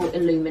screen will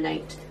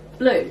illuminate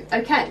blue.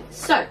 Okay,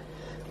 so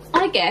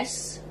I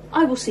guess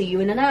I will see you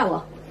in an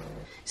hour.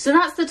 So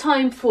that's the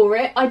time for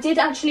it. I did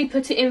actually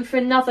put it in for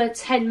another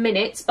 10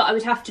 minutes, but I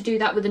would have to do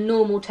that with a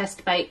normal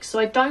test bake. So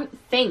I don't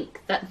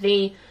think that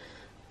the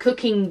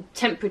cooking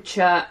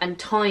temperature and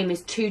time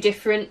is too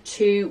different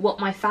to what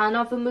my fan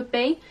oven would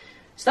be.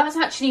 So that's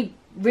actually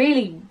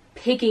really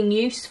pigging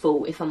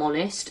useful, if I'm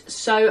honest.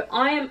 So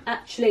I am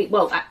actually,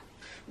 well,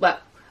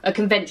 a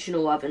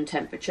conventional oven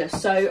temperature.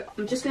 So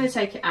I'm just going to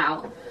take it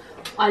out.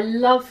 I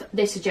love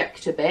this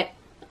ejector bit.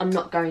 I'm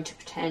not going to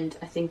pretend.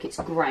 I think it's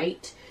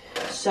great.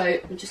 So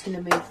I'm just going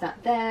to move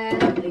that there,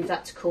 leave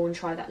that to cool and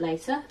try that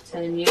later.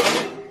 Turn you.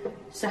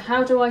 So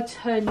how do I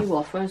turn you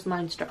off? Where's my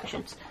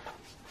instructions?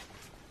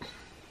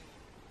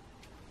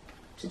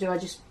 So do I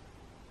just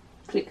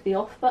click the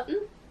off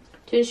button?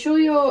 To ensure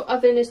your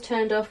oven is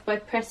turned off by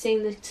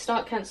pressing the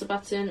start cancel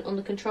button on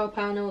the control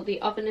panel, the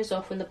oven is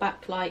off when the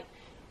backlight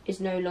is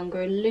no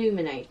longer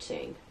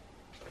illuminating.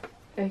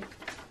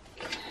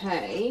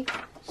 Okay,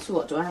 so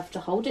what, do I have to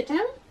hold it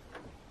down?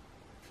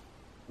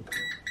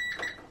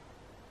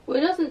 Well,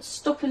 it doesn't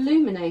stop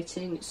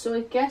illuminating, so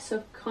I guess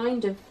I've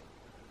kind of...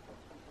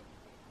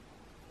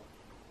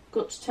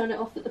 got to turn it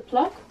off at the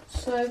plug.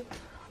 So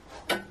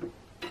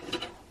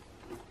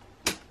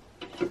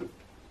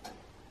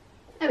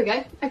there we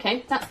go.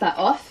 Okay, that's that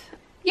off.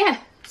 Yeah,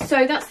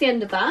 so that's the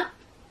end of that.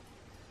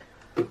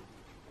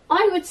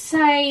 I would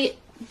say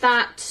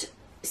that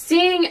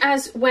seeing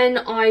as when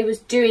I was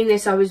doing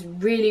this I was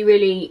really,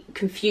 really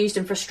confused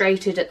and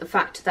frustrated at the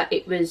fact that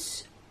it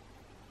was,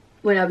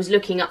 when I was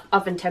looking up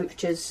oven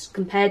temperatures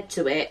compared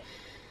to it,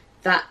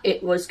 that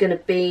it was going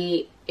to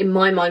be, in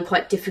my mind,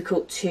 quite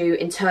difficult to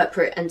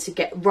interpret and to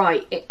get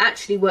right. It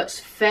actually works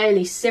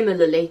fairly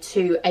similarly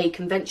to a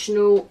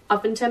conventional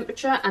oven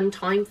temperature and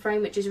time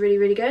frame, which is really,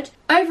 really good.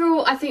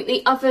 Overall, I think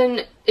the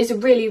oven is a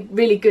really,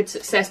 really good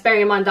success,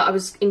 bearing in mind that I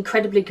was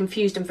incredibly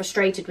confused and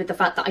frustrated with the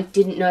fact that I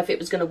didn't know if it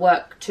was going to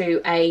work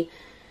to a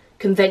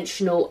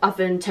conventional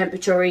oven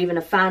temperature or even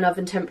a fan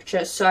oven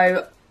temperature.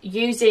 So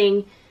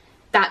using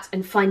that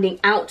and finding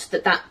out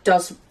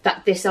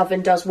that this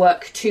oven does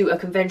work to a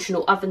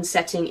conventional oven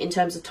setting in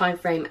terms of time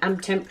frame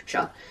and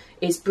temperature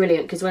is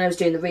brilliant, because when I was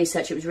doing the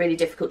research it was really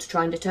difficult to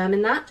try and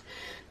determine that.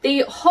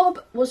 The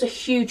hob was a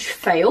huge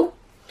fail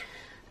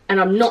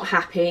and I'm not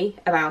happy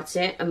about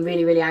it. I'm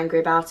really, really angry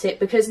about it,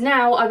 because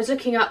now I was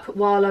looking up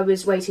while I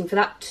was waiting for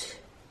that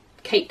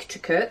cake to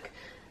cook,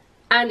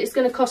 and it's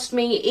going to cost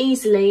me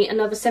easily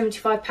another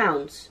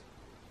 £75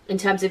 in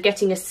terms of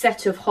getting a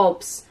set of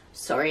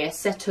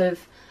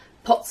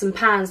pots and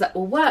pans that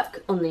will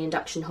work on the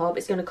induction hob.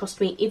 It's going to cost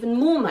me even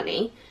more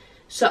money,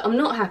 so I'm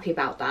not happy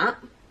about that.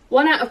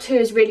 1 out of 2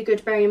 is really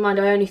good, bearing in mind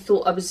I only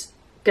thought I was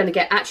going to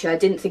get, actually I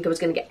didn't think I was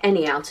going to get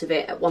any out of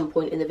it. At one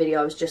point in the video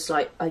I was just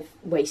like, I've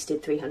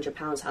wasted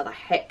 £300, how the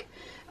heck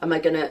am I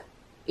going to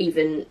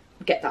even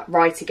get that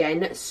right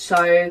again?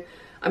 So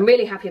I'm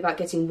really happy about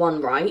getting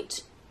 1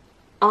 right.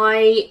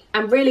 I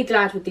am really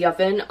glad with the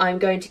oven. I'm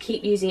going to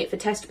keep using it for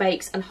test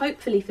bakes and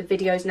hopefully for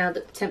videos now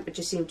that the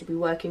temperature seems to be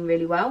working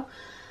really well.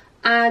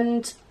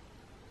 And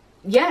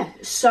yeah,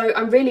 so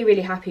I'm really,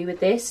 really happy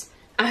with this.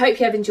 I hope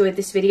you have enjoyed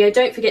this video.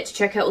 Don't forget to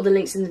check out all the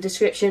links in the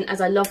description, as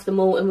I love them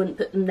all and wouldn't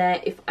put them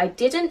there if I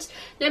didn't.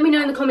 Let me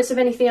know in the comments of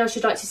anything else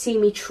you'd like to see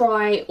me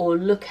try or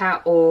look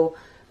at or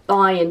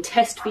buy and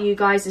test for you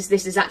guys, as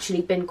this has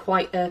actually been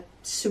quite a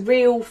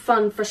surreal,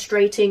 fun,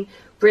 frustrating,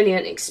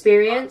 brilliant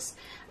experience.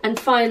 And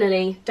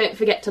finally, don't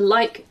forget to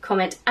like,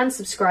 comment and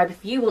subscribe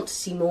if you want to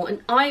see more,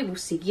 and I will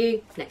see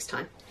you next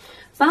time.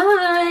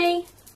 Bye!